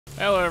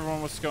Hello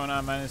everyone, what's going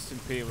on? My name is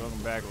Timpedia.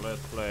 Welcome back to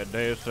Let's Play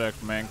Deus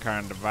Ex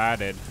Mankind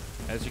Divided.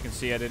 As you can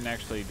see, I didn't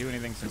actually do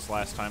anything since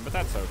last time, but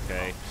that's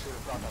okay.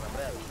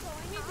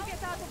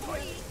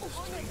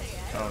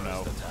 Oh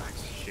no.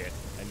 Shit.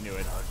 I knew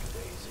it.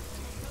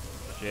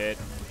 Shit.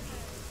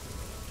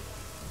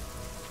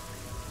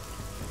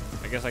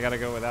 I guess I gotta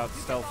go without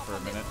stealth for a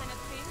minute.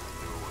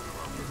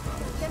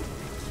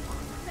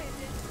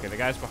 Okay, the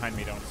guys behind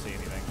me don't see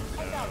anything,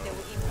 so...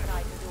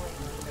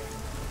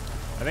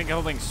 I think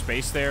holding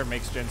space there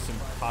makes Jensen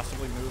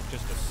possibly move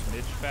just a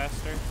smidge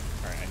faster.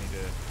 Alright, I need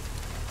to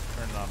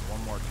turn it on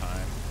one more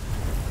time.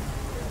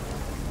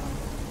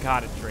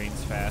 God, it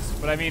drains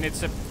fast. But I mean,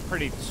 it's a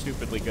pretty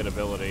stupidly good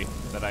ability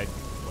that I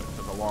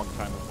took a long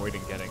time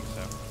avoiding getting,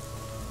 so...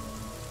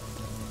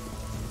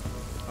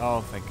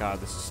 Oh, thank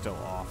God, this is still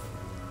off.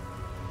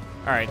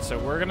 Alright, so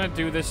we're gonna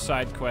do this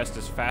side quest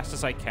as fast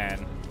as I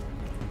can.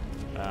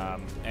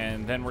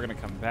 And then we're gonna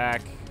come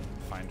back,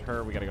 find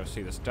her. We gotta go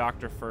see this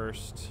doctor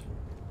first.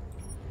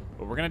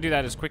 But we're gonna do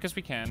that as quick as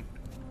we can.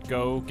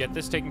 Go get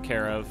this taken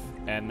care of,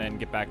 and then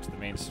get back to the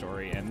main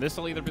story. And this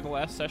will either be the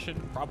last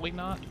session, probably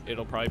not.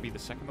 It'll probably be the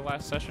second to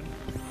last session.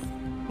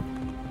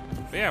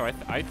 But yeah,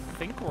 I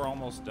think we're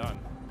almost done.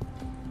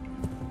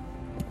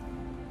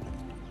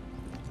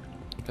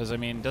 Because, I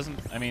mean,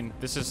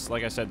 this is,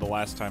 like I said, the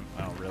last time.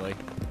 Oh, really?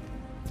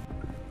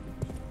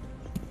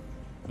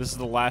 This is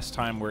the last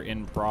time we're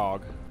in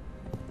Prague.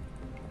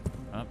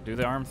 Oh, do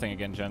the arm thing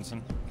again,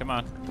 Jensen. Come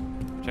on.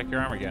 Check your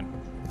arm again.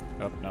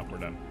 Oh, no, we're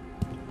done.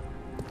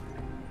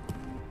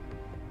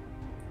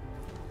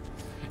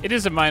 It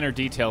is a minor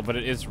detail, but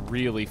it is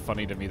really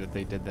funny to me that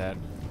they did that.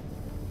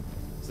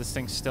 Is this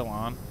thing still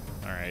on?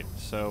 Alright,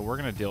 so we're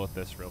going to deal with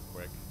this real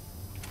quick.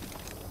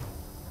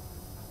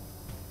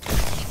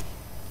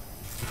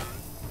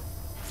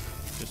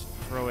 Just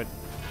throw it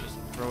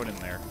in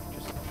there.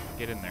 Just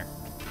get in there.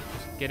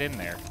 Just get in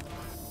there.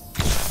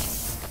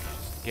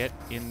 Just get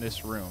in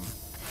this room.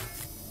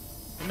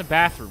 In the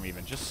bathroom,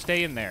 even. Just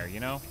stay in there, you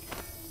know?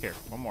 Here,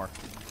 one more.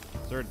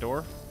 Is there a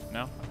door?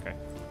 No? Okay.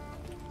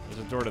 There's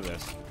a door to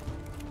this.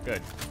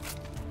 Good.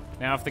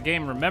 Now, if the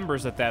game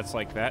remembers that that's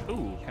like that...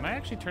 Ooh, can I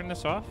actually turn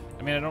this off?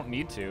 I mean, I don't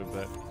need to,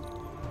 but...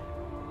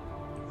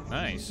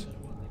 Nice.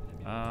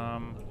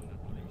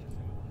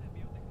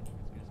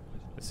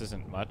 This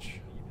isn't much.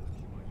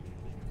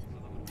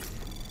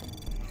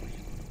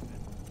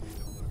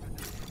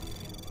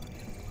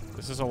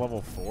 This is a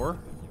level 4?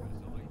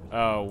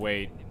 Oh,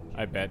 wait.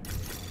 I bet.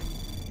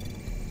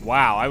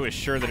 Wow, I was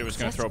sure that it was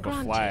going to throw up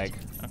a flag.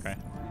 Okay.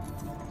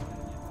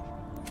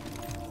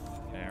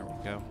 There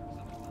we go.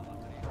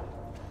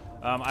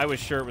 I was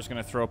sure it was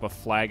going to throw up a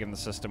flag in the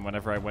system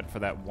whenever I went for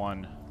that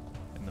one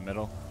in the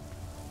middle.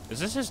 Is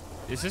this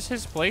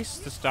his place?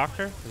 This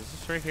doctor? Is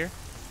this right here?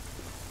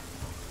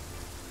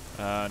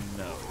 No.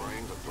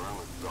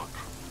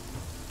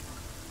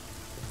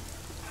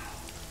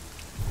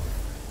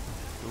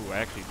 Ooh, I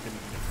actually didn't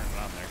turn it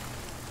on there.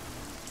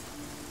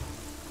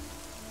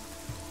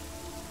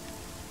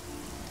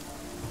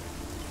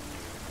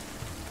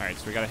 Alright,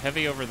 so we got a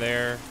heavy over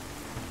there.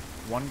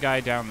 One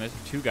guy down this,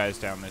 two guys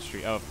down this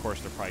street. Oh, of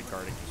course, they're probably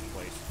guarding this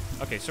place.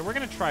 Okay, so we're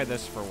going to try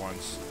this for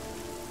once.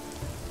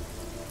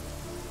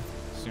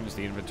 As soon as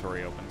the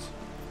inventory opens.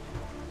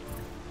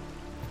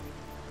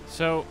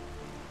 So,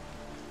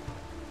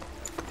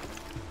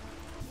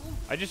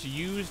 I just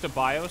used a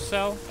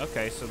biocell.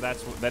 Okay, so that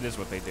is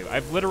what they do.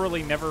 I've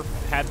literally never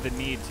had the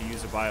need to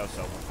use a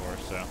biocell before,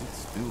 so. It's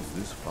still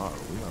this far.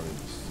 We are in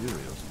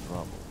serious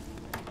trouble.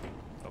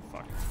 Oh,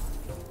 fuck.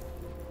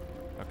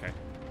 Okay.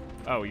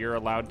 Oh, you're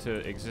allowed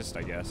to exist,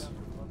 I guess.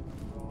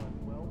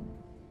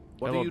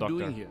 What Hello, are you doctor.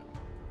 doing here?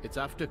 It's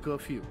after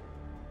curfew.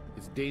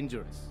 It's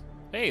dangerous.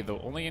 Hey, the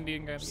only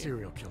Indian guy.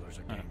 Serial killers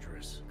are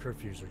dangerous.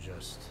 Curfews are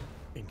just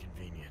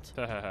inconvenient.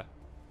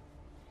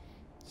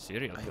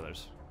 Serial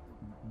killers.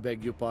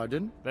 Beg your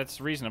pardon?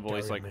 That's reasonable.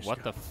 He's like,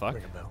 what the fuck?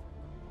 Ring a bell.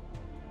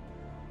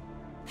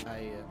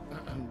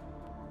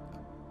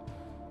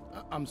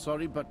 I'm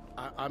sorry, but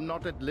I'm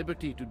not at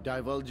liberty to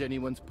divulge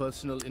anyone's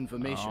personal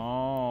information.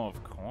 Oh,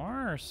 of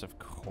course, of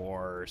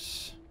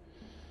course.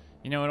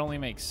 You know, it only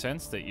makes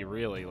sense that you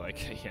really,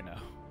 like, you know.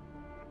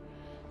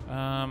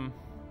 I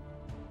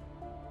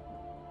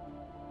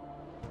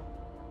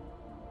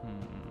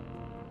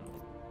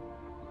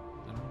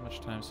don't know how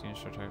much time seen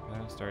start talking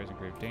about. Star is in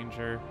grave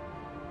danger.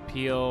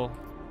 Appeal.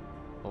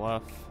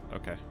 Bluff.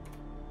 Okay.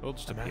 We'll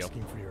just I'm appeal.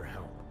 asking for your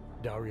help.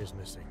 Daria's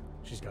missing.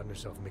 She's gotten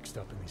herself mixed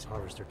up in these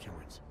harvester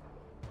killings.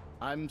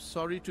 I'm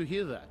sorry to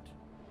hear that,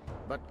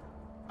 but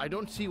I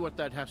don't see what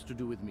that has to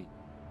do with me.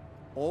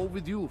 Or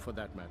with you, for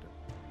that matter.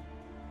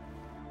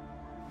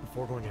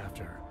 Before going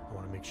after her, I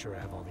want to make sure I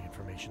have all the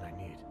information I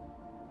need.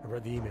 I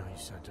read the email you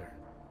sent her.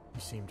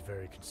 You seemed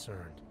very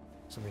concerned.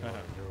 Something about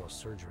a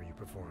neurosurgery you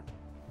performed.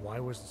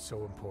 Why was it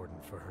so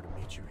important for her to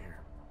meet you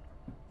here?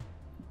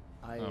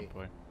 I Oh,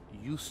 boy.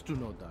 used to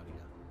know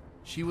Daria.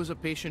 She was a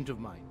patient of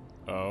mine.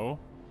 Oh?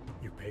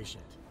 Your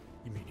patient?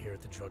 You mean here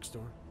at the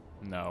drugstore?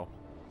 No.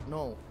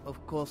 No,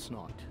 of course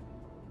not.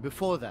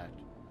 Before that,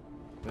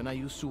 when I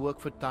used to work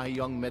for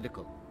Taiyong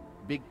Medical,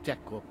 big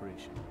tech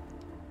corporation.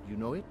 You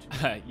know it?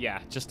 Yeah,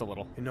 just a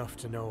little. Enough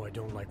to know I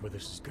don't like where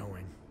this is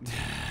going.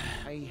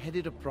 I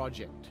headed a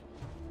project,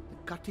 the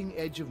cutting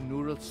edge of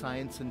neural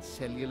science and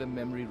cellular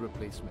memory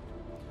replacement.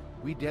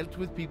 We dealt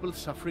with people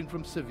suffering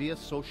from severe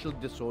social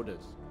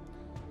disorders.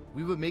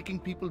 We were making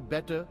people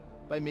better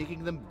by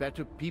making them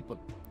better people.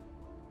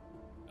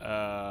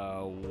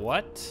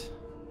 What?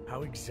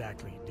 How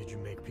exactly did you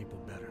make people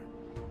better?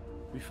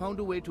 We found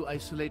a way to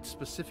isolate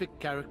specific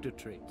character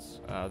traits.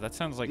 That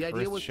sounds like The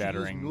idea was to use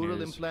earth-shattering neural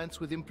news. implants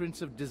with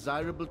imprints of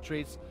desirable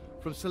traits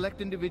from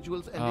select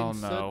individuals and Oh,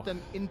 insert no.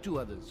 them into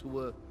others who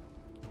were,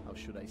 how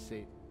should I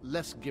say,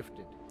 less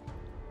gifted.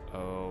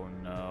 Oh,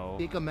 no.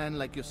 Take a man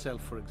like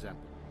yourself, for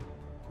example.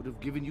 Would have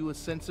given you a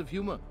sense of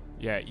humor.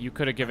 Yeah, you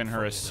could have given her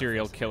funny a enough,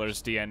 serial isn't it?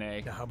 killer's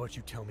DNA. Now, how about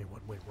you tell me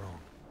what went wrong?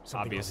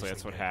 Something Obviously,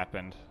 that's what did.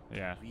 happened.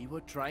 Yeah. We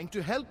were trying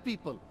to help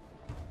people.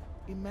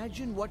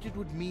 Imagine what it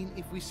would mean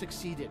if we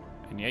succeeded.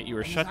 And yet you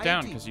were shut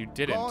down Anxiety, because you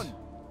didn't. Gone.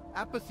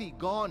 Apathy,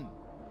 gone.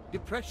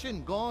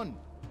 Depression, gone.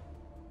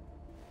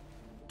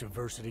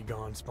 Diversity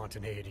gone,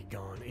 spontaneity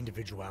gone,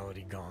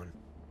 individuality gone.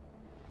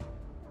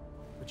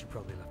 But you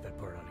probably left that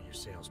part out of your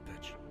sales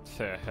pitch.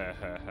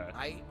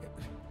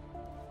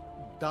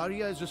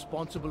 Daria is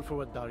responsible for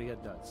what Daria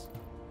does.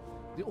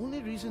 The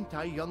only reason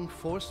Tai Young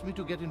forced me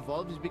to get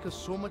involved is because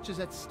so much is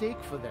at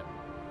stake for them.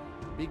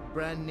 Big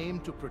brand name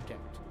to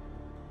protect.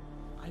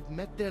 I've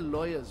met their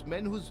lawyers,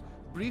 men whose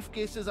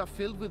briefcases are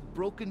filled with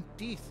broken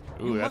teeth.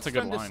 Ooh, You that's a must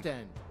good line.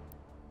 understand.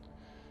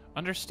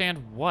 Understand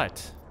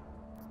what?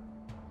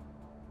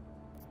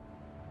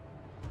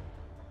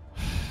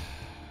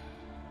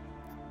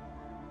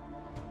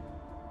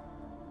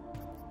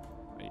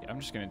 I'm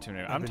just gonna tune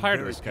in. I'm You've been tired of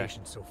very this guy.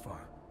 patient so far.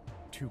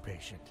 Too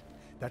patient.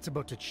 That's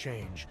about to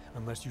change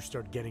unless you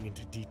start getting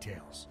into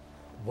details.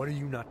 What are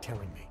you not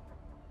telling me?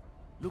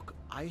 Look,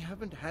 I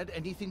haven't had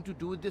anything to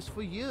do with this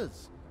for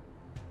years.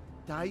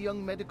 Tai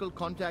Young Medical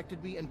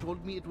contacted me and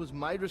told me it was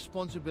my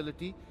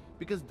responsibility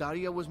because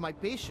Daria was my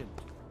patient.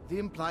 They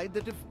implied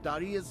that if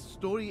Daria's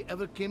story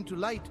ever came to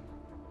light,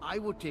 I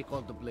would take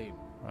all the blame.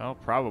 Well, So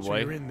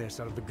probably. you're in this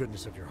out of the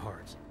goodness of your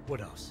heart.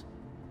 What else?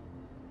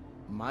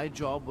 My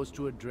job was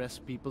to address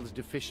people's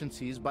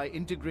deficiencies by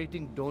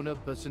integrating donor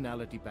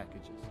personality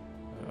packages.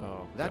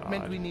 Oh, That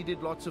meant God. we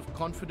needed lots of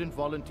confident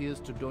volunteers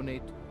to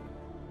donate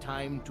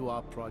time to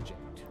our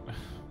project.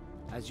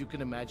 As you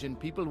can imagine,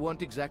 people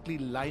weren't exactly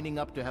lining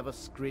up to have a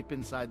scrape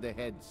inside their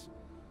heads.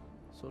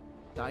 So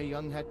Tai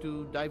Young had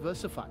to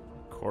diversify.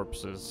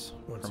 Corpses,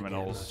 Once again, not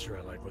criminals. sure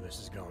I like where this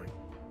is going.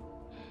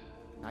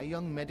 Tai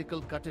Young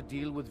Medical cut a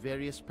deal with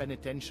various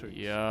penitentiaries.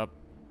 Yup.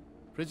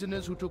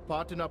 Prisoners who took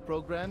part in our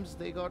programs,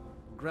 they got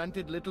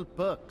granted little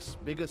perks,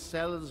 bigger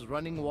cells,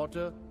 running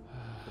water.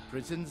 The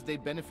prisons, they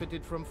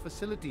benefited from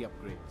facility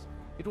upgrades.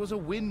 It was a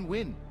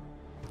win-win.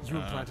 You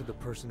implanted the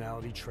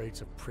personality traits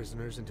of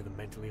prisoners into the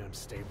mentally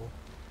unstable?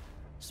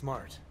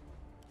 Smart.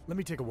 Let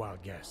me take a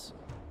wild guess.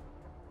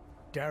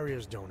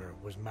 Daria's donor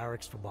was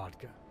Marek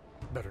Svobotka,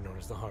 better known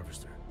as the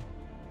Harvester.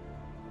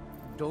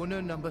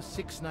 Donor number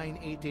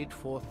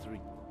 698843.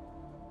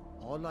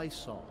 All I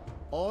saw,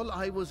 all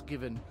I was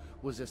given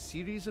was a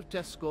series of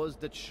test scores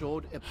that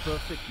showed a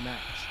perfect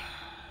match.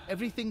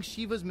 Everything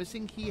she was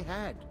missing, he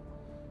had.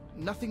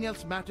 Nothing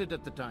else mattered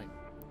at the time.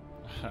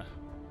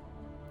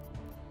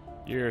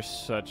 You're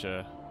such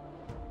a...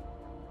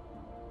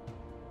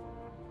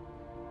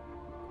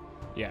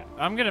 Yeah,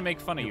 I'm gonna make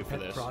fun of you Your for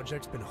pet this.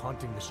 project's been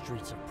haunting the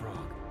streets of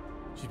Prague.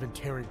 She's been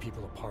tearing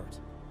people apart.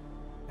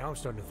 Now I'm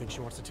starting to think she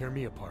wants to tear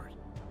me apart.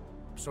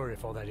 I'm sorry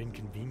if all that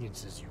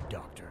inconveniences you,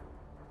 Doctor.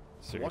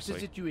 Seriously. What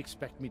is it you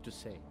expect me to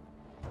say?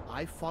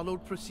 I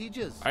followed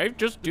procedures. I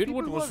just did The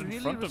what people who was are in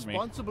really front of me.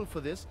 responsible for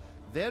this,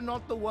 they're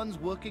not the ones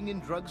working in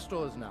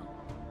drugstores now.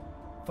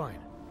 Fine.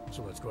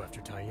 So let's go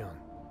after Tai Young.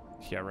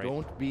 Yeah, right.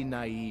 Don't be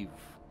naive.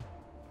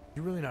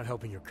 You're really not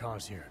helping your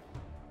cause here.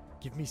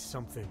 Give me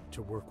something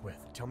to work with.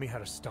 Tell me how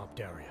to stop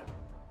Daria.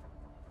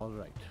 All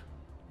right.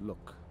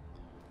 Look,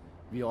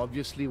 we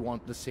obviously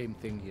want the same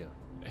thing here.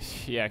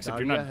 Yeah, except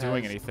Daria you're not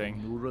doing has anything.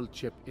 a neural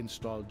chip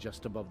installed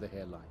just above the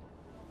hairline.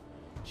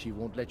 She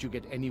won't let you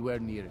get anywhere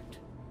near it.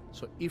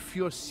 So if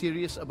you're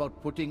serious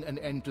about putting an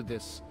end to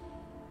this,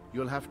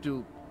 you'll have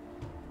to,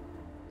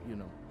 you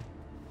know,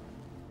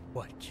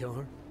 What, kill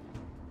her?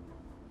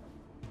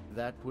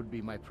 that would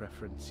be my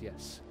preference,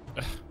 yes.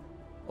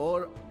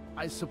 Or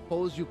I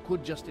suppose you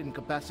could just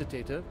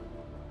incapacitate her,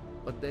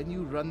 but then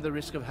you run the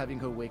risk of having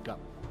her wake up.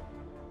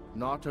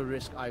 Not a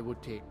risk I would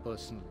take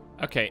personally.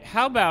 Okay,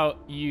 how about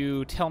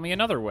you tell me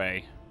another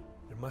way?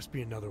 There must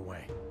be another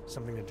way.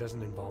 Something that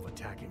doesn't involve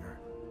attacking her.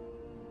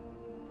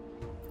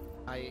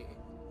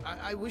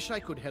 I wish I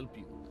could help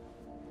you.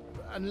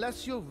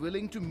 Unless you're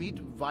willing to meet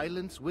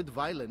violence with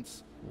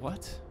violence,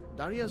 What?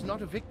 Daria's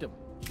not a victim.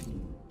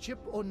 Chip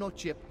or no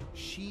chip,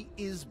 she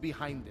is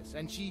behind this,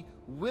 and she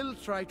will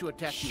try to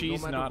attack you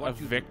She's no matter not what a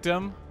you do.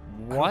 victim?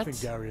 I What? don't think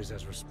Daria's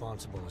as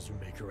responsible as you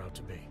make her out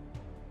to be.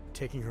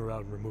 Taking her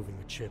out and removing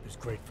the chip is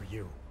great for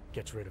you.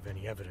 Gets rid of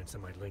any evidence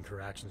that might link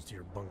her actions to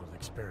your bungled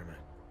experiment.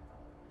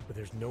 but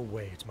there's no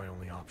way it's my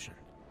only option.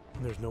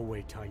 And there's no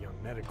way Tai Young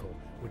Medical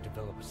would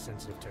develop a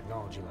sensitive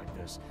technology like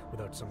this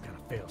without some kind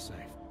of failsafe.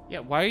 Yeah,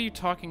 why are you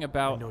talking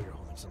about... I know you're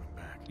holding something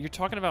back. You're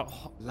talking about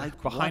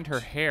Like behind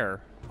what? her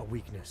hair. A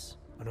weakness,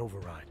 an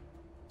override.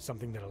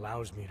 Something that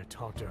allows me to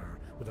talk to her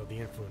without the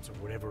influence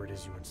of whatever it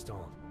is you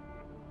installed.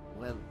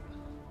 Well,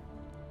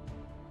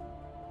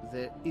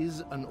 there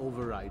is an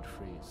override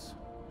phrase.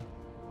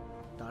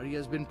 Daria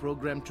has been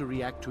programmed to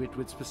react to it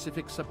with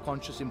specific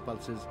subconscious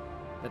impulses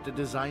that are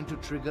designed to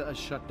trigger a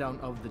shutdown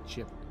of the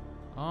chip.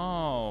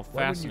 Oh,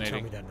 Why didn't you tell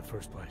fascinating. me that in the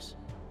first place?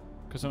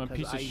 Because I'm a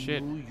piece of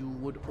shit. I knew you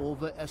would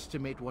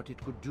overestimate what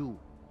it could do.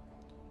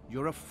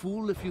 You're a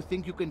fool if you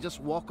think you can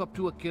just walk up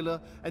to a killer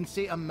and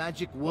say a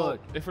magic Well, word.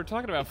 if we're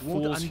talking about It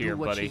won't fools undo here,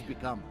 what buddy. she's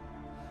become.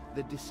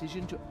 The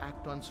decision to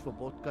act on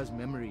Svobodka's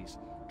memories,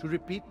 to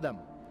repeat them,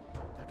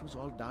 that was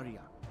all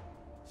Daria.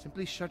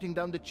 Simply shutting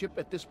down the chip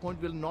at this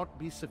point will not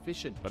be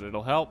sufficient. But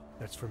it'll help.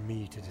 That's for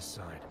me to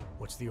decide.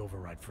 What's the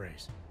override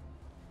phrase?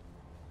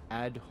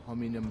 Ad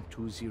hominem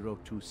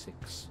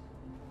 2026.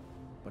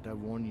 But I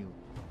warn you,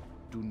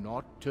 do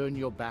not turn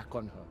your back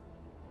on her.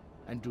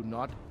 And do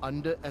not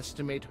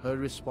underestimate her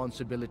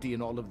responsibility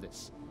in all of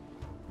this.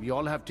 We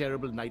all have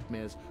terrible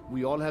nightmares.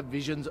 We all have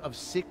visions of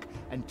sick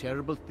and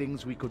terrible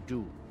things we could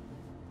do.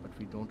 But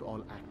we don't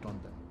all act on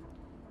them.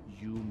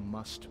 You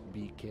must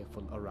be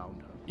careful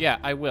around her. Yeah,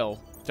 I will.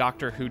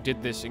 Doctor who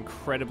did this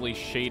incredibly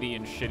shady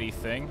and shitty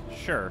thing?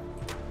 Sure.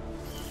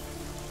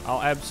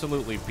 I'll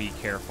absolutely be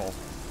careful.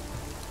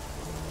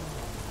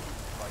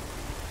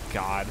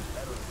 God.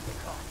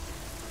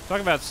 Talk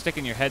about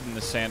sticking your head in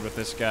the sand with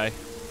this guy.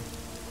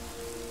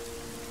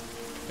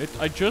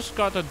 I just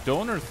got a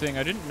donor thing.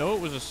 I didn't know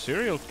it was a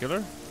serial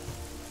killer.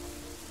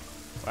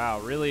 Wow,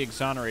 really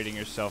exonerating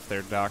yourself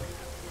there, Doc.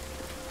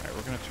 Alright,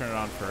 we're going to turn it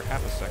on for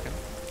half a second.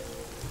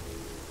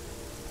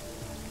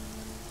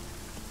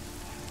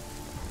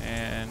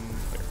 And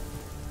clear.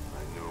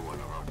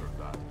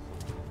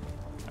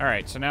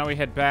 Alright, so now we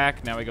head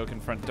back. Now we go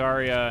confront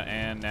Daria.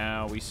 And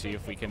now we see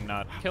if we can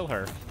not kill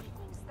her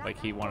like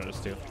he wanted us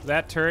to.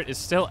 That turret is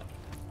still...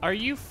 Are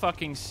you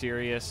fucking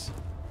serious?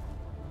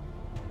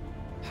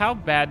 How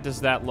bad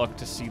does that look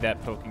to see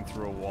that poking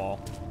through a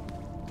wall?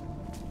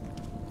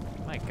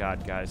 My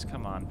God, guys,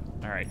 come on.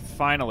 All right,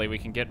 finally we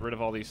can get rid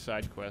of all these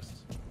side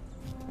quests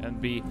and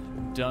be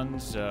done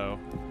so.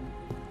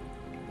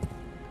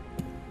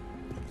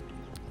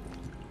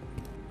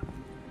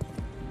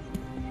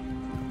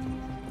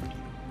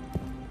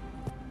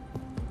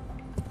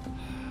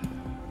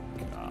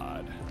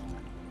 God.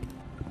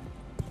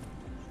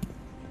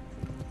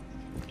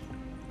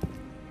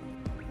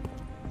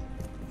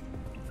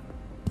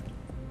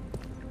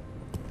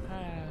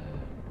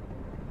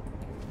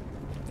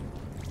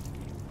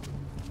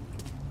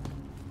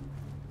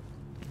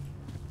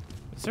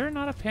 Is there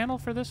not a panel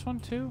for this one,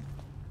 too?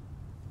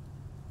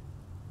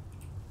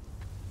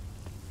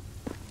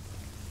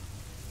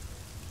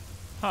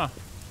 Huh.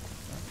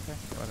 Okay,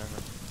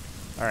 whatever.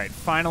 Alright,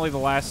 finally the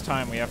last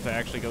time we have to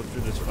actually go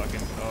through this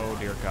fucking... Oh,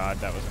 dear God,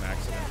 that was an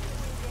accident.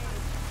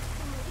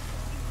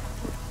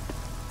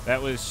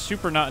 That was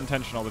super not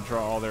intentional to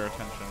draw all their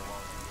attention.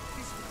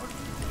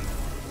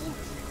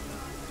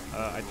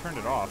 I turned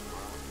it off.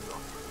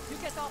 You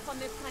get off on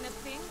this kind of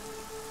thing?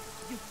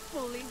 You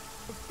bully.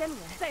 Then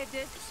say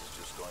this. This is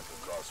just going to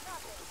cause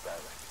people to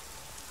panic.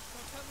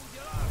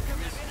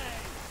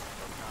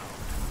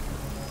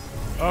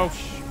 Oh,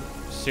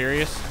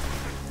 serious?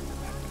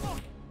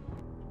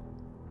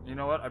 You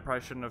know what? I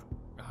probably shouldn't have...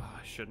 Oh,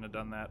 I shouldn't have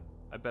done that.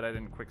 I bet I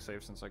didn't quick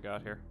save since I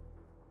got here.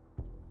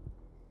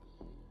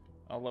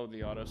 I'll load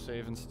the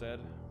autosave instead.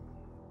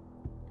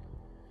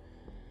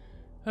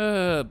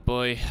 Oh,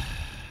 boy.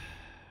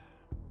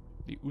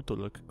 The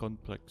Utoluk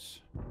complex.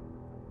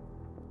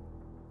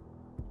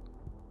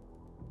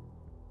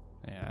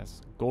 Yeah,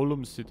 it's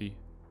Golem City.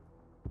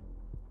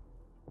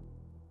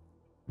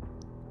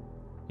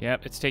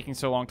 Yep, it's taking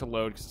so long to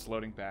load because it's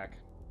loading back.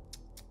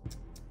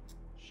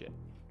 Shit.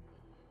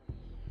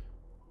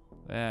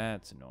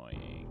 That's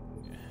annoying.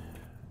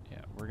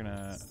 Yeah, we're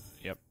gonna...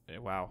 Yep.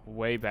 Wow,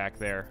 way back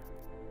there.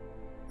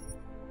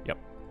 Yep.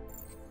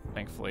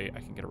 Thankfully, I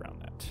can get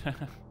around that.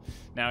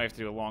 Now we have to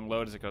do a long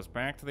load as it goes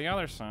back to the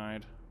other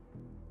side.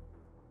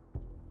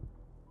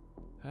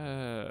 Oh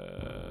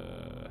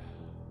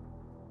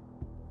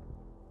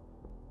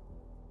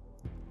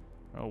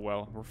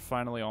well, we're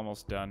finally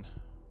almost done.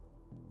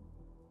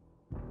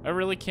 I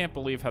really can't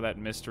believe how that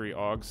mystery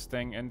Augs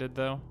thing ended,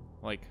 though.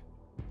 Like,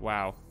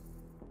 wow.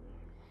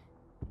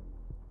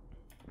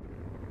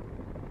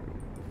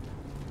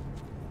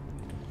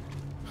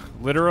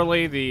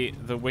 Literally,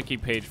 the wiki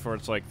page for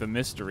it's like, the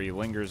mystery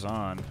lingers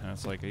on. And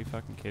it's like, are you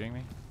fucking kidding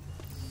me?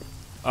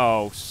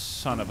 Oh,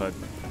 son of a...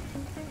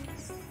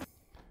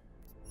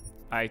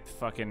 I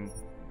fucking...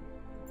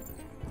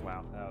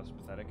 Wow, that was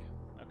pathetic.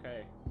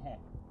 Okay. Huh.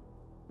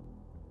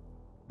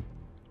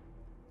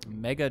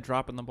 Mega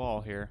dropping the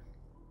ball here.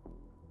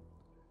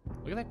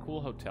 Look at that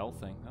cool hotel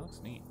thing. That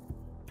looks neat.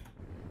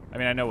 I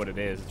mean, I know what it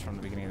is. It's from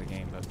the beginning of the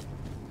game, but...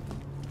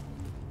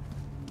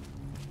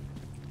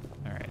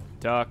 Alright.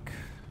 duck.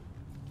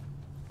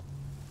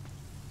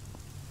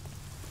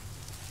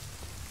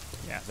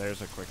 Yeah,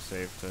 there's a quick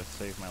save to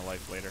save my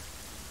life later.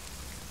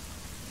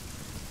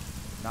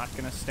 Not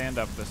gonna stand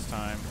up this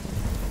time.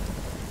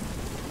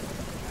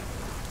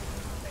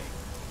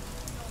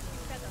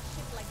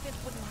 Shit like this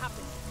wouldn't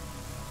happen.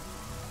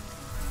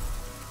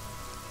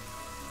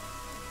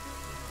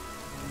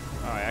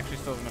 Oh, I actually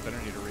still have enough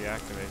energy to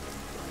reactivate.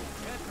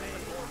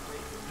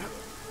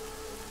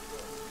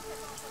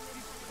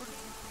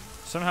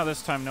 Somehow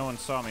this time no one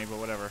saw me, but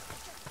whatever.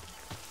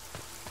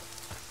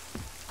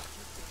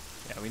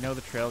 Yeah, we know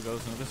the trail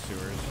goes into the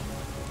sewers.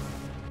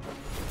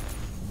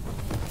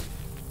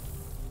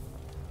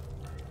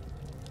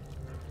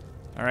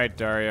 Alright,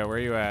 Daria, where are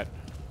you at?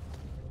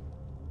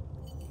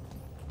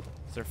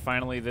 Is there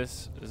finally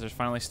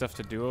stuff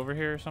to do over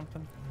here or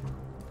something?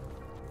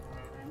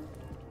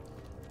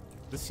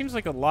 This seems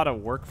like a lot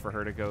of work for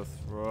her to go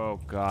through. Oh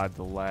god,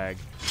 the lag.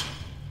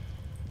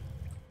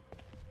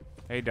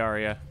 Hey,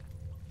 Daria.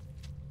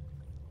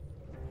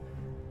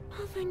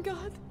 Oh, thank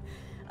God.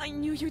 I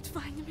knew you'd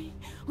find me.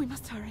 We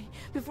must hurry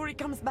before he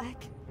comes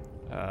back.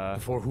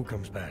 Before who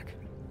comes back?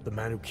 The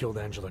man who killed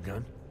Angela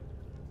Gunn?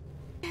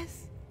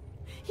 Yes.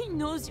 He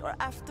knows you're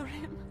after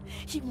him.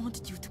 He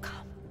wanted you to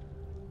come.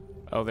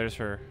 Oh, there's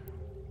her.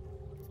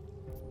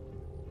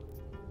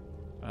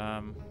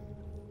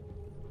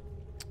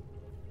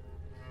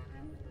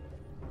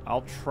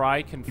 I'll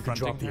try confronting You can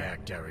drop the her.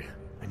 act, Daria.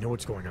 I know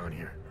what's going on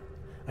here.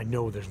 I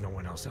know there's no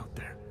one else out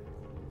there.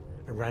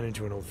 I ran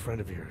into an old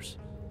friend of yours.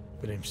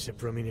 The name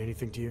Cipra mean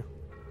anything to you?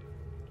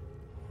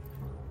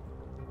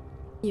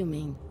 You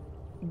mean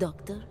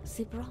Dr.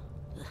 Cipra?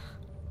 Ugh.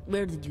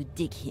 Where did you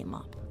dig him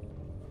up?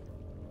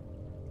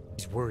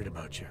 He's worried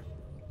about you.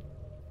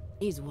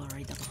 He's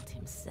worried about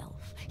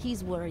himself.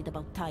 He's worried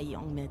about Tai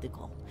Yong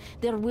Medical.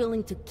 They're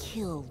willing to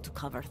kill to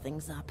cover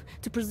things up,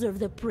 to preserve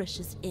their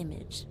precious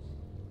image.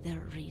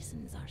 Their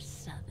reasons are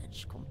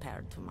savage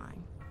compared to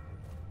mine.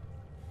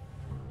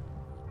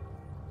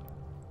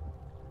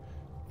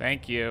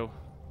 Thank you.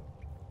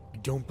 I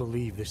don't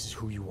believe this is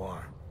who you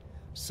are.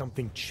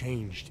 Something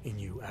changed in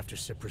you after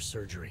Cipra's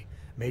surgery.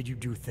 Made you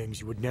do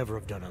things you would never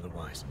have done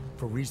otherwise,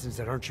 for reasons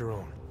that aren't your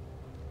own.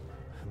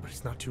 But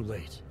it's not too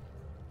late.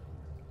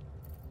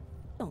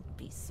 Don't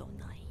be so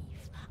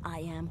naive. I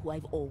am who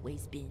I've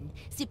always been.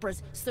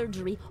 Cipra's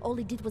surgery, all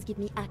it did was give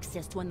me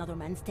access to another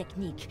man's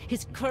technique,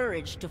 his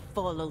courage to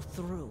follow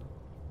through.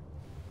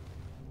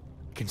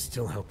 Can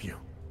still help you.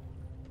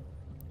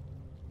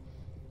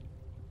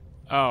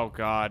 Oh,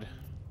 God.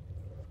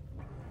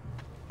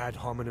 Ad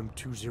hominem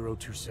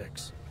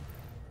 2026.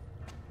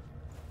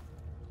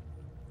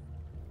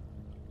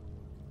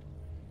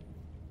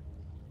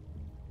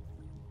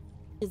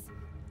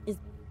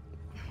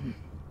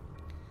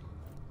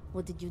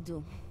 What did you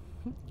do?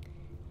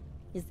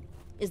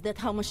 Is that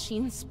how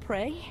machines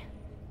pray?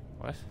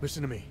 What?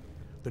 Listen to me.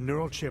 The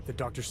neural chip that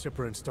Dr.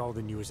 Cipra installed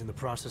in you is in the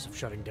process of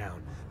shutting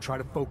down. Try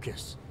to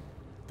focus.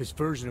 This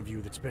version of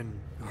you that's been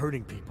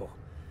hurting people.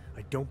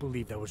 I don't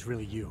believe that was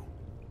really you.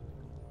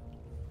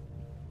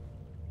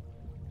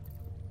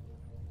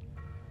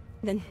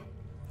 Then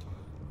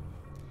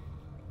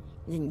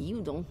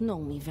you don't know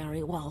me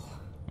very well.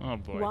 Oh,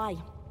 boy.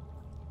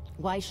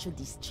 Why should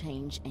this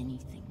change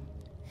anything?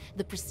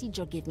 The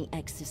procedure gave me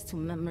access to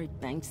memory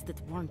banks that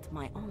weren't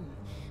my own.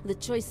 The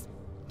choice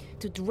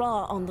to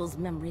draw on those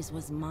memories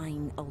was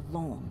mine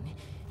alone.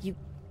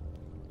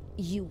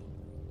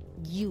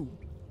 You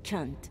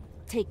can't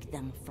take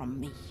them from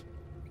me.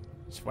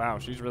 Wow,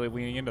 she's really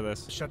leaning into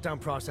this. The shutdown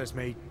process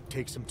may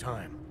take some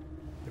time.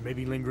 There may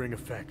be lingering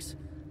effects,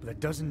 but that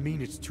doesn't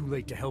mean it's too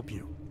late to help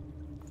you.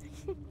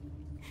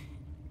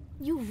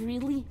 You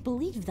really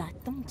believe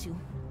that, don't you?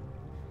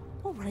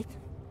 All right.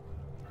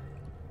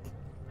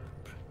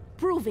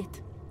 Prove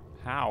it.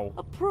 How?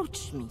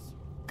 Approach me.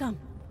 Come.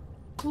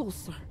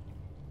 Closer.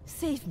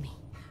 Save me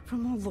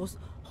from all those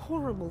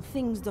horrible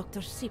things Dr.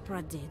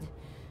 Cipra did.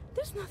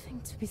 There's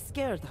nothing to be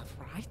scared of,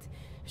 right?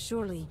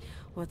 Surely,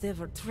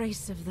 whatever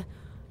trace of the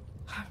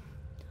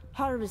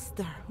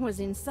harvester was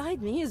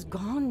inside me is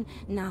gone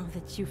now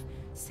that you've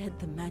said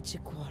the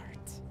magic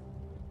words.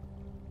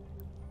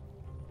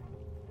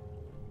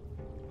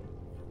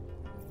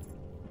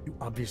 You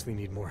obviously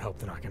need more help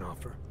than I can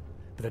offer,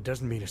 but that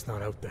doesn't mean it's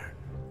not out there.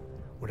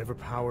 Whatever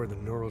power the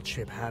neural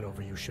chip had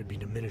over you should be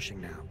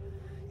diminishing now.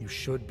 You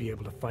should be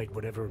able to fight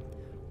whatever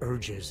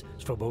urges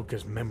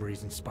Svobodka's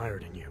memories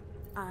inspired in you.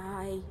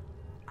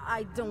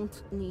 I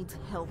don't need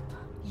help.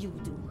 You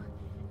do.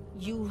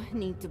 You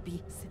need to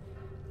be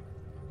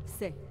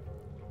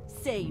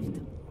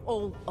saved.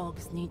 All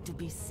Ogs need to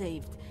be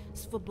saved.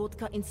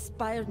 Svobodka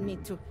inspired me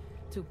to...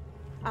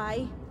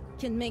 I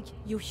can make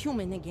you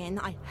human again.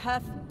 I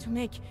have to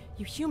make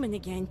you human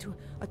again to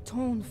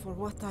atone for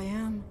what I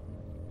am.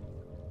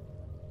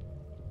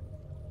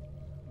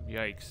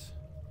 Yikes.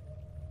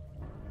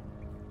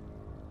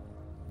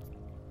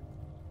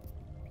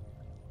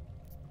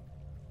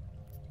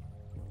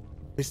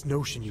 This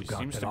notion you She got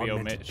seems that to be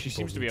augmented She people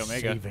seems to be need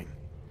Omega. saving,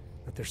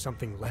 that there's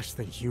something less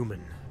than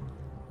human.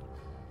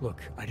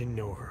 Look, I didn't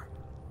know her,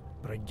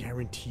 But I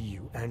guarantee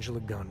you,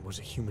 Angela Gunn was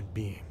a human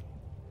being.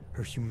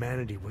 Her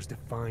humanity was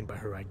defined by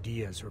her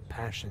ideas, her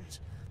passions,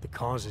 the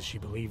causes she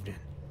believed in.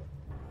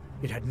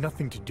 It had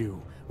nothing to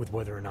do with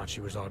whether or not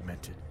she was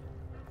augmented.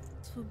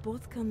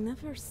 Svobotka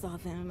never saw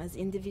them as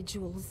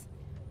individuals.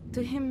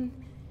 To him,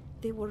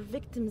 they were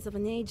victims of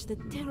an age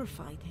that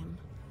terrified him.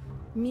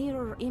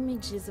 Mirror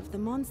images of the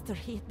monster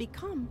he had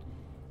become.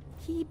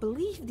 He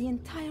believed the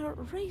entire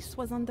race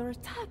was under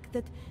attack,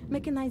 that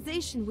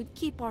mechanization would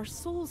keep our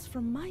souls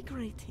from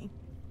migrating.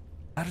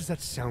 How does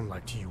that sound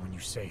like to you when you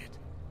say it?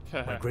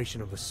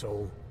 Migration of the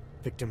soul,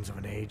 victims of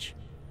an age?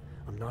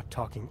 I'm not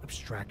talking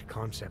abstract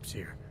concepts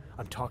here.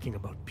 I'm talking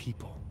about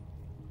people.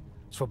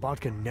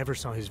 Svobotka never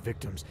saw his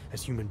victims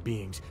as human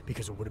beings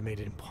because it would have made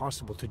it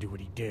impossible to do what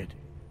he did.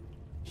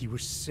 He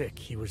was sick,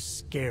 he was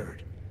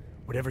scared.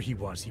 Whatever he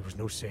was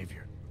no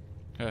savior.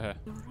 You're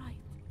right.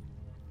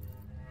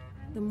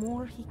 The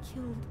more he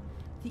killed,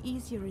 the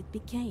easier it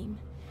became.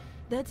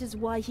 That is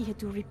why he had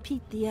to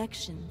repeat the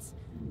actions,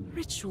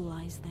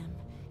 ritualize them.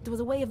 It was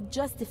a way of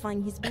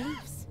justifying his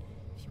beliefs.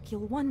 If you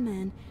kill one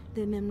man,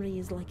 the memory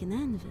is like an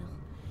anvil.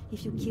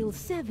 If you kill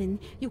 7,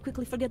 you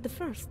quickly forget the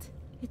first.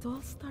 It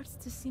all starts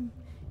to seem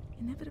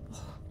inevitable.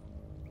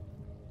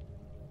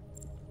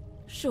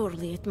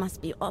 Surely it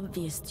must be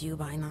obvious to you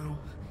by now.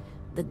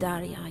 The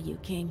Daria you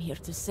came here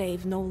to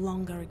save no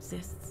longer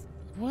exists.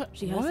 What?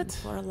 She hasn't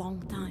for a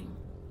long time.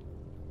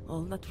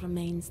 All that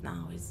remains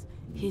now is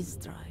his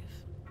drive,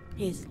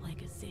 his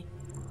legacy,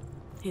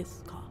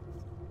 his cause.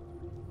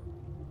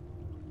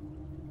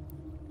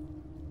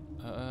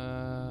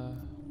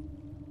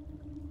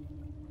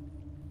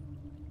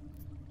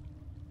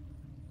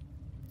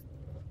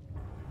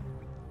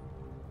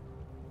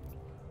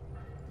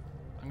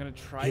 I'm gonna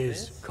try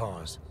his this.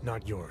 cause,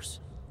 not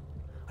yours.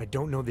 I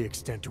don't know the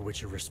extent to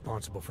which you're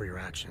responsible for your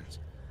actions.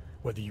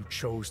 Whether you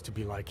chose to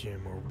be like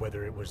him or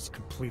whether it was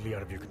completely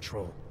out of your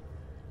control.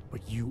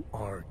 But you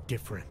are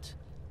different.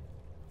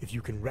 If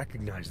you can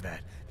recognize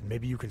that, then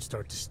maybe you can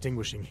start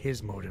distinguishing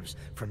his motives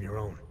from your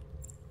own.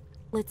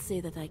 Let's say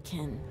that I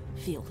can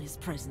feel his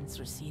presence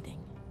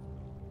receding.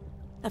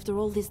 After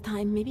all this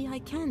time, maybe I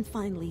can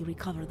finally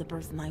recover the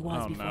person I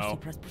was before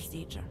suppress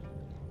procedure.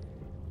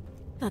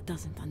 That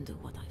doesn't undo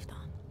what I've done.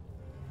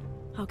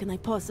 How can I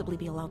possibly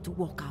be allowed to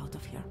walk out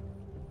of here?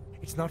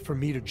 It's not for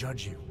me to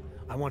judge you.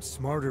 I want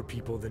smarter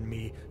people than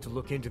me to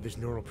look into this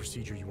neural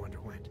procedure you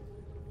underwent.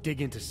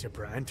 Dig into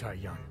Cipra and Tai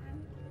Young.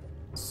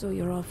 So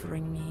you're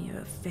offering me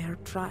a fair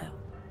trial?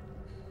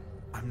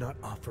 I'm not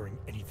offering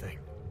anything.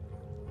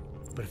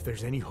 But if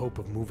there's any hope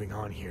of moving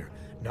on here,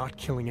 not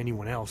killing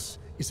anyone else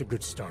is a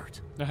good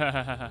start.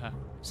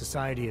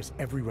 Society has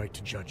every right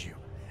to judge you,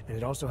 and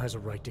it also has a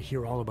right to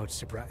hear all about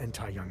Cipra and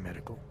Tai Young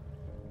Medical.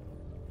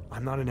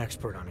 I'm not an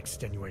expert on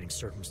extenuating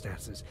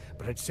circumstances,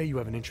 but I'd say you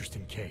have an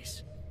interesting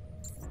case.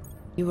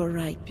 You were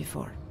right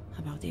before,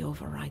 about the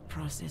override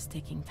process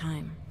taking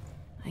time.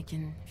 I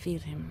can feel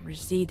him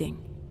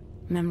receding.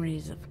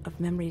 Memories of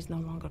memories no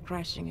longer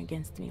crashing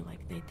against me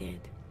like they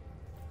did.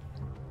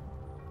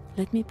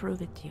 Let me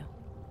prove it to you.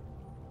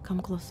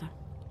 Come closer.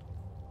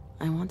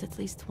 I want at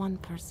least one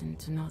person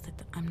to know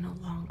that I'm no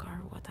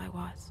longer what I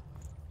was.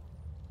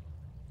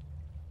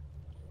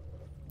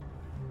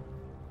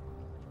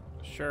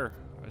 Sure,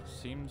 it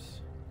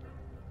seems...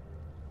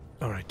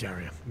 Alright,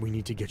 Daria, we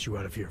need to get you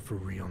out of here for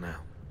real now.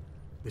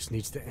 This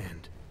needs to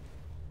end.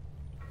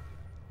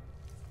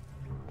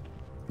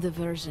 The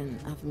version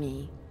of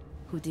me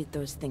who did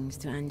those things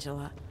to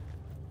Angela,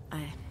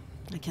 I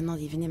cannot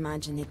even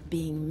imagine it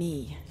being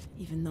me,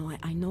 even though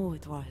I know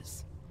it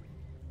was.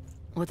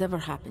 Whatever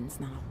happens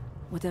now,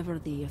 whatever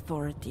the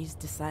authorities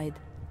decide,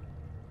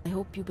 I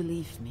hope you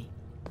believe me.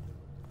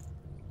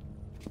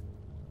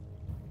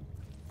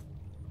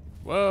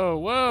 Whoa,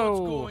 whoa!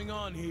 What's going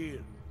on here?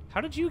 How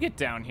did you get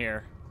down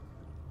here?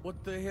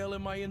 What the hell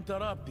am I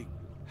interrupting?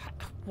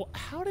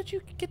 How did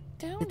you get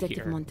down Detective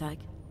here? Montag.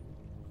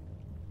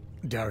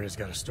 Daria's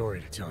got a story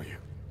to tell you.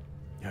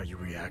 How you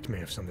react may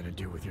have something to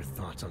do with your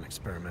thoughts on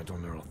experimental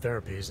neural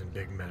therapies and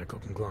big medical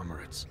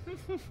conglomerates.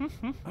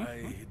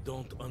 I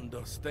don't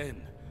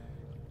understand.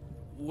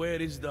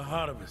 Where is the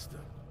harvester?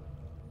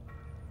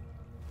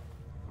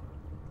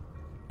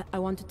 I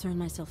want to turn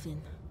myself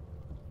in.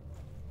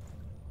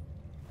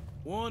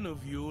 One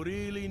of you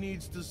really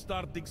needs to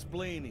start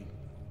explaining.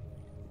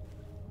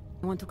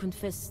 I want to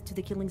confess to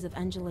the killings of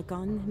Angela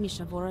Gunn,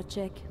 Misha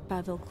Voracek,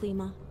 Pavel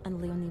Klima,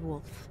 and Leonie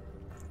Wolf.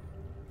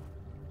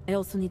 I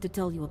also need to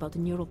tell you about the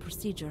neural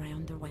procedure I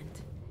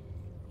underwent.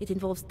 It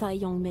involves Tai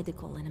Young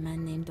Medical and a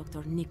man named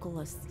Dr.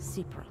 Nicholas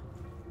Cipra.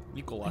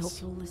 I hope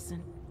you'll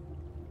listen.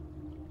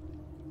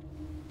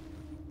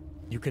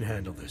 You can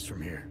handle this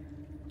from here.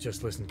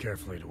 Just listen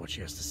carefully to what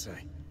she has to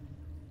say.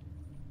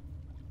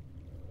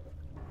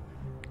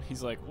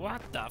 He's like,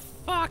 what the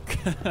fuck?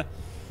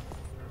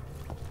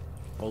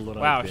 All right,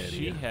 Wow, Daria.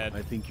 she had...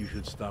 I think you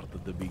should start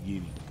at the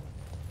beginning.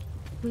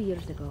 2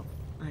 years ago,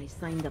 I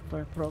signed up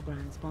for a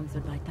program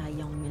sponsored by Tai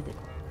Young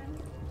Medical.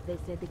 They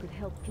said they could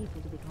help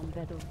people to become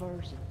better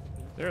versions.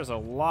 There's a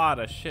lot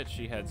of shit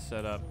she had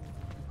set up.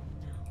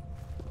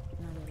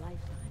 Now their life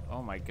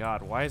Oh my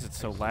god, why is it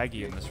so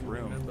laggy in this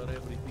room? Remember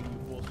everything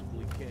you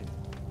possibly can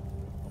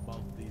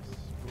about this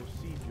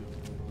procedure.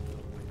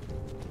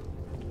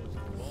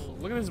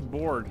 Look at this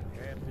board.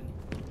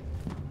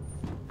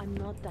 I'm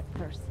not that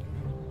person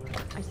anymore.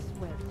 I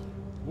swear to you.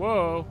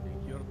 Whoa.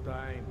 Take your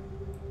time.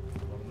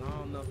 For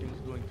now,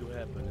 nothing's going to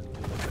happen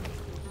until I finish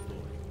the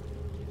story.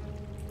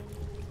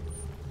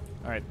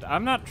 Alright,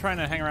 I'm not trying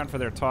to hang around for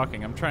their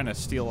talking. I'm trying to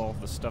steal all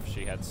the stuff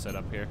she had set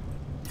up here.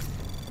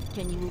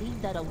 Can you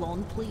leave that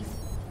alone, please?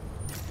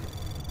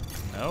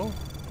 No?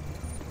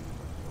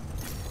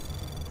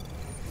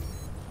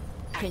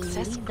 Can you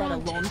Access leave that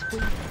granted. alone,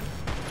 please?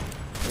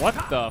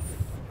 What the f...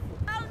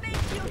 I'll make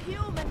you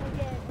human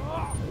again.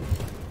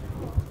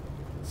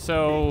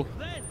 So...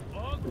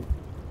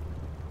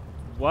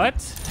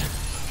 What?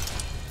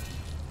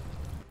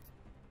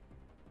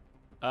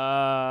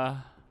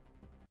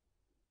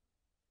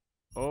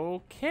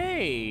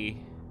 Okay.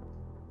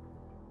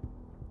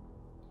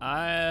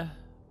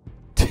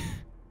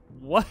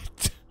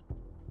 What?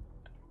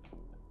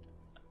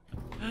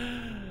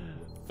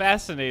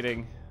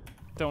 Fascinating.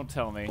 Don't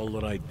tell me. All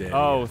right there.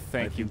 Oh, I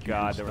thank you, think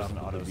God, can there was an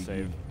start from the autosave.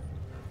 beginning.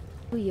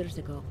 2 years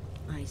ago,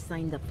 I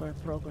signed up for a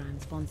program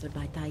sponsored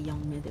by Tai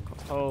Young Medical.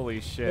 Holy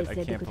shit, They I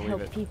said they can't could believe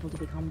help it. people to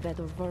become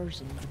better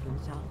versions of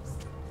themselves.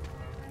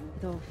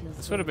 It all feels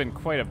This so would have been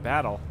quite a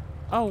battle.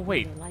 Oh,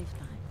 wait. in their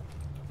lifetime.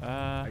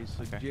 I Okay.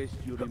 suggest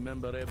you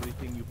remember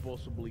everything you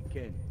possibly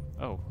can.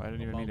 Oh, I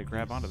didn't even need to about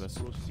grab onto this.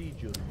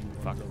 procedure you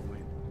Fuck.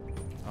 underwent.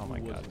 Oh my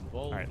Who was god.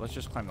 involved, Alright, let's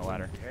just climb the what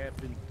ladder.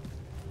 happened.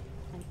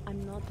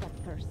 I'm not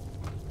that person.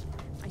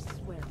 I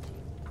swear to you.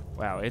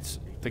 Wow, it's...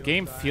 The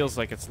game feels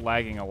like it's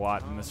lagging a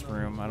lot in this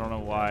room. I don't know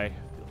why.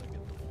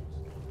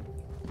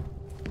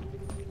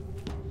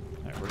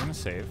 Alright, we're gonna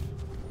save.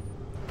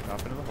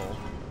 Drop into the hole.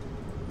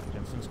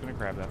 Jensen's gonna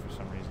grab that for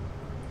some reason.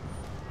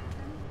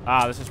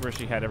 Ah, this is where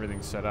she had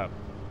everything set up.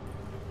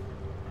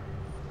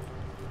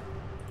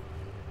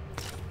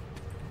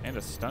 And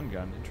a stun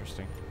gun.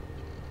 Interesting.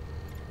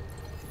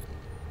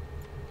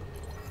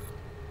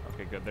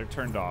 Okay, good. They're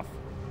turned off.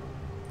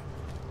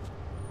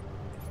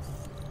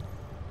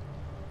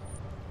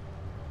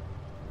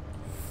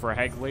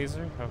 Frag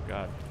laser? Oh,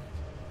 God.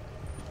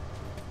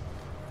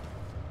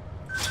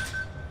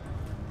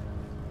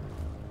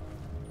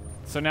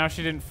 So now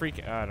she didn't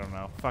freak... I don't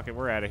know. Fuck it,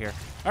 we're out of here.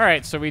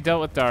 Alright, so we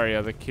dealt with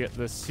Daria,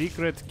 the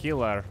secret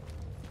killer.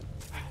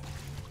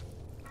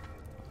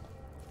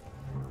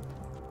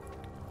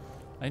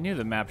 I knew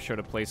the map showed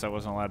a place I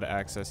wasn't allowed to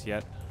access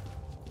yet.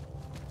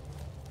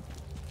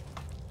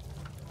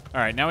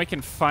 Alright, now we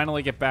can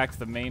finally get back to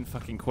the main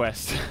fucking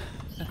quest.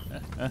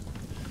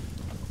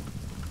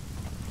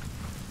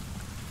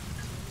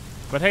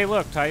 But hey,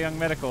 look, Tai Young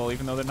Medical,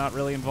 even though they're not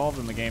really involved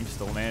in the game,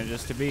 still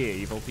manages to be a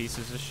evil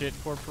pieces of shit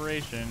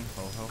corporation.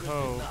 Ho ho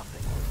ho.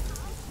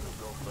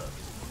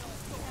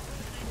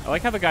 I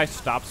like how the guy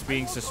stops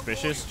being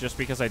suspicious just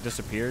because I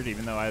disappeared,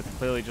 even though I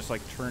clearly just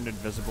like turned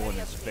invisible in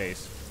his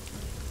face.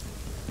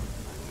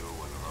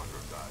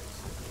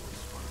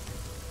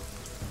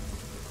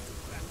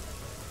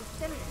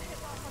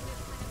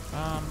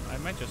 I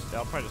might just,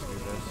 I'll probably just do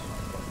this.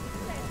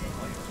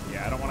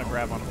 Yeah, I don't want to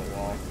grab onto the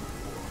wall.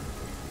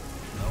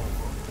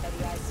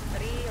 Area is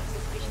free of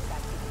suspicious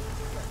activity.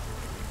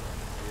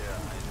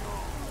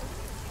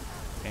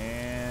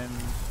 And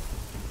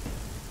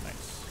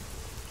nice.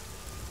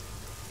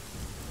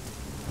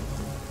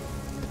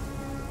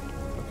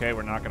 Okay,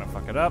 we're not gonna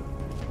fuck it up.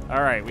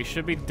 All right, we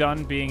should be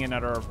done being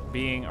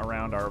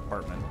around our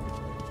apartment.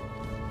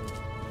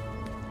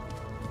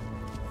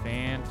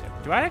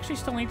 Do I actually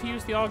still need to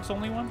use the Augs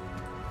only one?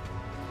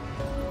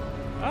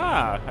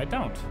 Ah, I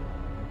don't.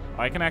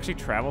 I can actually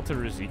travel to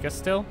Ruzika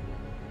still.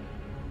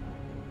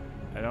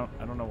 I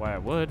don't know why I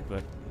would,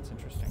 but it's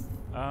interesting.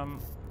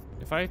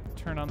 If I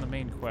turn on the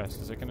main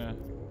quest, is it gonna...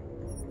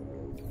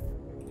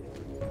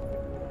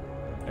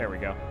 There we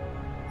go.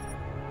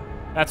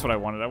 That's what I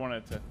wanted. I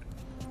wanted it to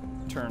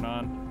turn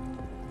on.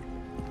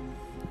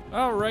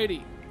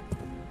 Alrighty.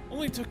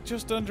 Only took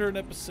just under an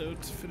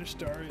episode to finish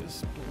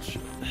Daria's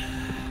bullshit.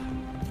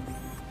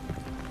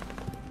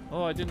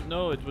 Oh, I didn't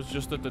know. It was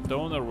just that the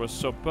donor was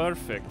so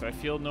perfect. I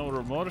feel no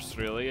remorse,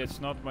 really. It's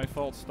not my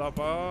fault. Stop.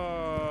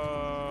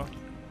 Ah.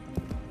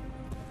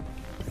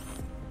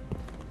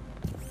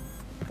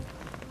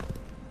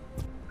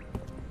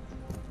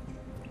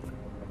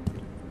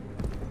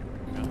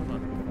 Come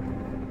on.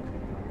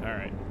 All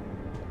right.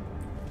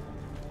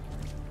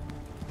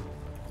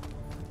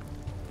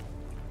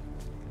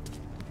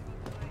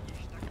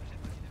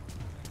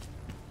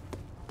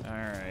 All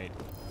right.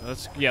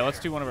 Let's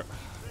do one of our...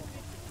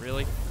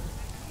 Really?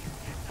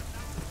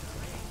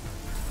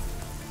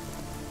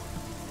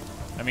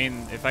 I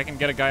mean, if I can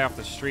get a guy off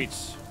the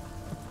streets,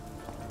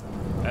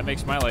 that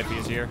makes my life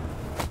easier.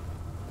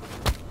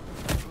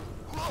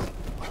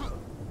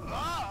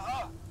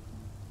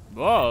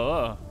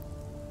 Whoa!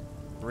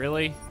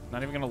 Really?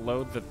 Not even gonna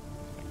load the... Oh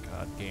my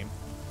God, game.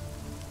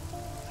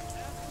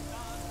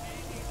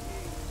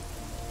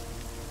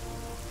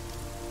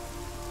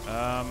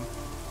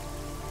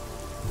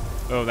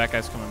 Oh, that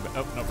guy's coming back.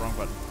 Oh, no, wrong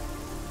button.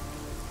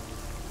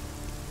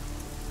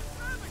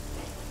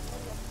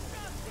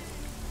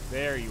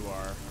 There you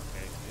are.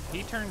 Okay. If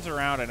he turns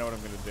around, I know what I'm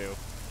going to do.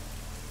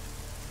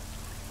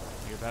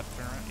 You about to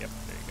turn around? Yep,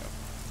 there you go.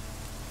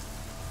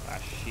 Ah,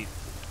 shit.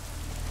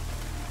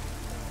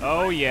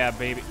 Oh, yeah,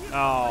 baby.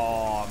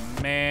 Oh,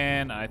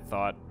 man, I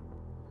thought.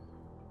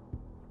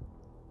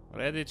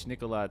 Radic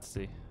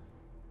Nikolazzi.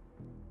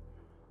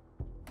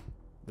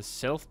 The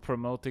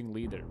self-promoting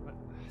leader.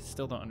 I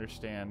still don't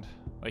understand.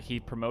 Like, he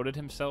promoted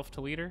himself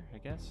to leader, I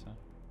guess?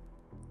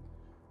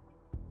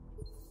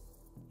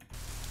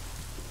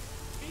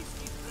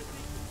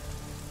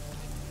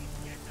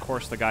 Of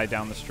course, the guy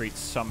down the street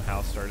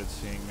somehow started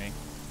seeing me.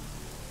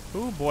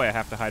 Ooh, boy, I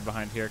have to hide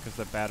behind here because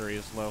the battery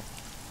is low.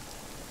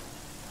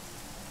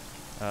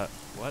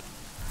 What?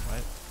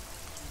 What?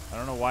 I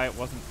don't know why it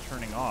wasn't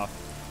turning off.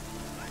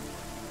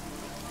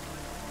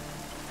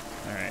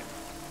 Alright.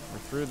 We're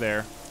through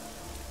there.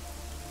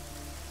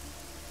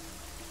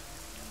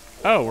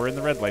 Oh, we're in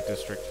the red light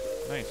district.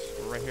 Nice.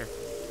 We're right here.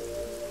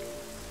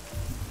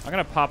 I'm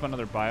gonna pop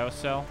another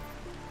biocell.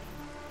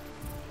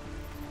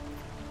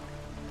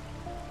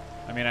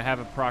 I mean, I have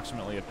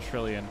approximately 1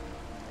 trillion.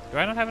 Do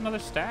I not have another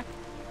stack?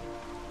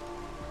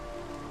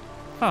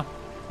 Huh.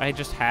 I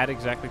just had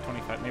exactly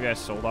 25. Maybe I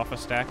sold off a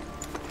stack.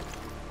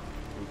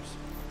 Oops.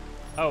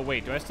 Oh,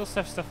 wait. Do I still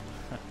have stuff?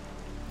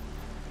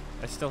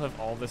 I still have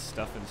all this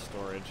stuff in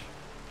storage.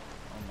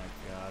 Oh, my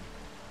God.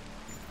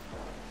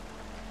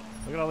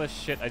 Look at all this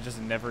shit I just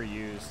never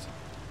used.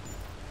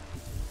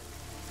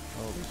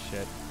 Holy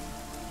shit.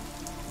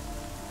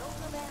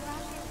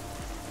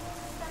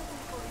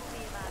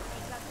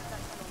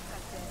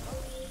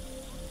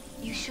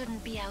 You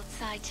shouldn't be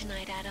outside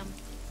tonight, Adam.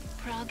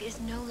 Prague is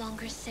no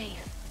longer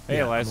safe. Hey,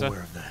 yeah, Eliza. I'm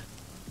aware of that.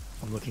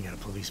 I'm looking at a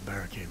police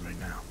barricade right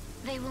now.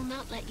 They will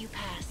not let you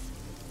pass.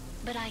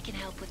 But I can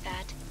help with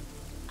that.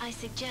 I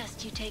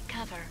suggest you take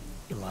cover.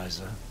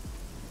 Eliza,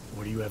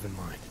 what do you have in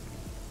mind?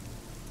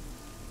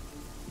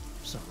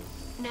 Something.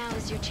 Now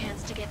is your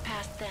chance to get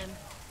past them.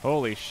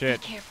 Holy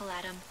shit. Be careful,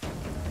 Adam.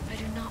 I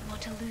do not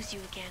want to lose you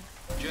again.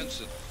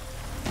 Jensen,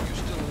 you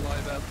still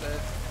alive out there?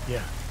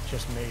 Yeah,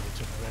 just made it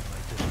to the red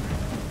light district.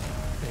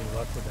 Any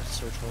luck with that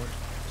search warrant?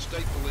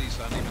 State police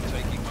aren't even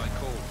taking my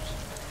calls.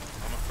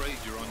 I'm afraid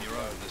you're on your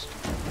own this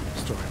time.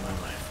 Story of my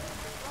life.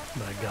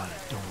 But I got it,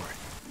 don't worry.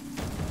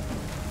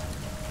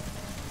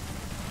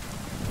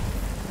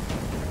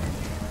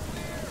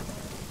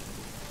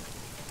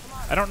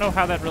 I don't know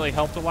how that really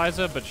helped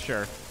Eliza, but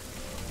sure.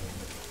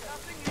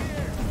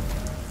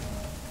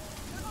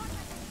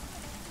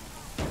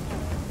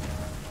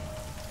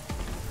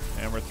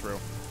 And we're through.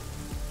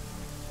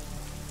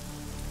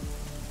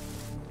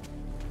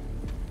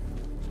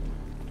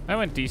 That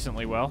went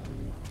decently well.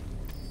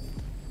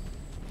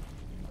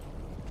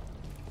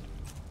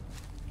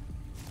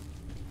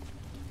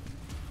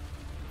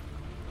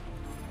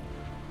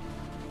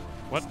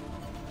 What?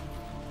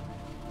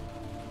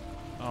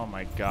 Oh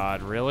my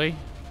God, really?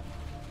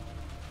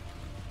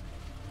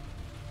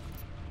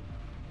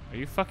 Are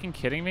you fucking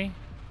kidding me?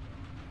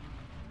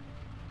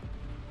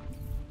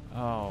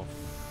 Oh,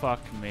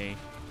 fuck me.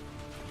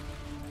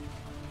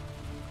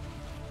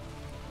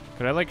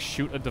 Could I, like,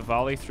 shoot a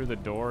Diwali through the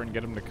door and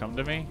get him to come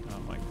to me? Oh,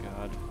 my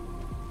God.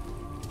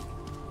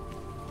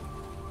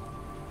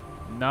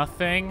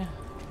 Nothing?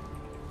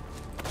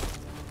 Oh,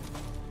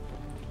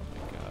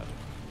 my God.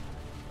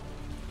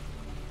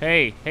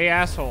 Hey, hey,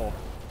 asshole.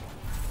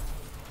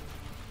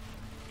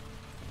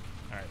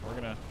 Alright, we're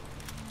gonna...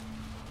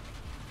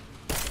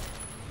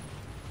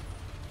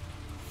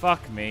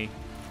 Fuck me.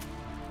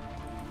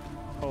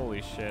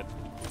 Holy shit.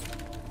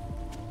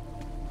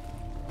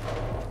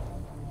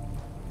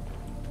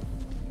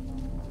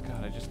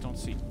 God, I just don't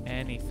see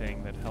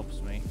anything that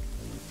helps me.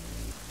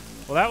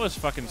 Well, that was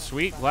fucking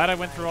sweet. Glad I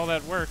went through all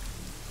that work.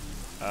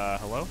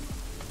 Hello?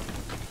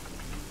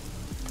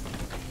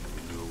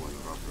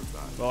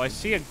 Well, I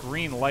see a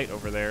green light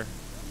over there.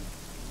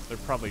 They're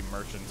probably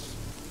merchants.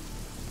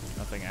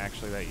 Nothing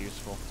actually that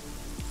useful.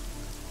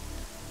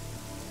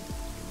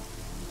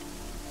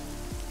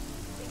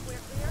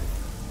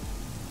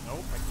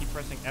 Nope, I keep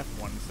pressing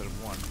F1 instead of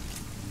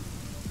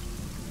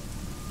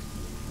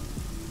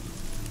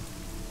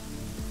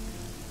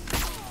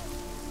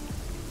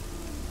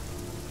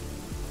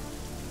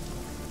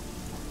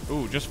 1.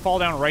 Ooh, just fall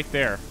down right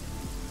there.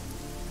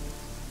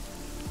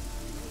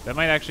 That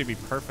might actually be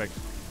perfect.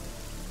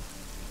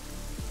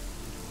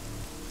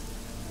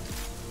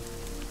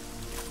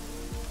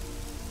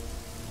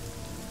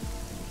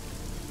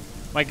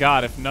 My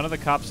God, if none of the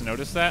cops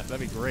notice that,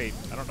 that'd be great.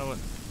 I don't know what...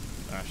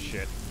 Ah,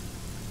 shit.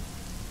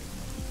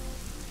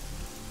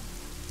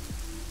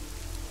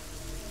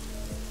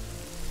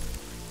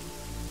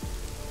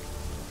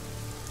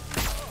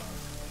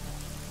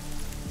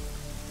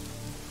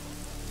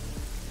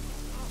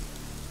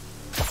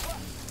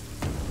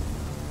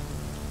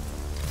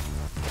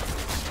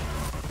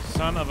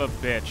 Son of a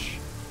bitch.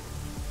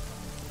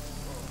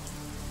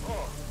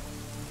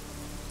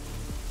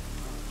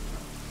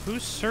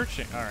 Who's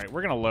searching? Alright,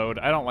 we're gonna load.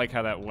 I don't like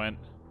how that went.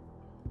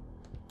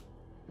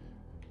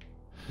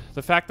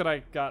 The fact that I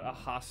got a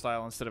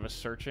hostile instead of a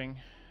searching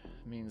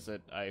means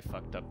that I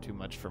fucked up too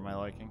much for my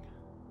liking.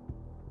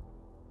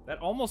 That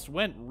almost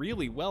went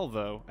really well,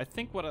 though. I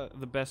think what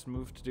the best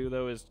move to do,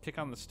 though, is kick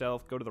on the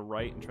stealth, go to the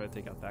right, and try to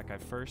take out that guy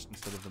first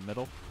instead of the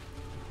middle.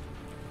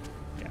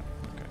 Yeah,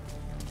 okay.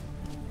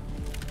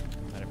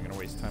 Not even gonna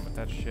waste time with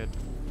that shit.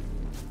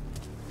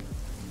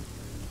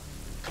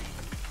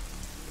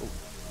 Oh,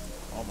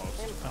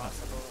 almost.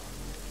 Impossible.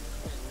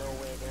 There's no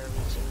way they're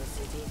reaching the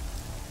city.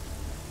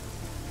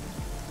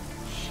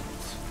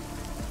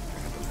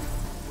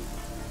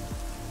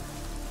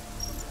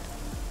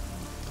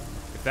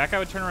 If that guy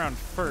would turn around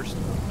first,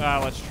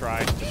 let's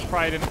try. This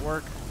probably didn't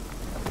work.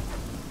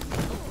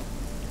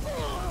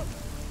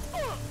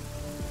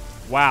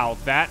 Wow,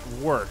 that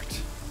worked.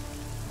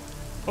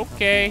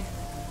 Okay.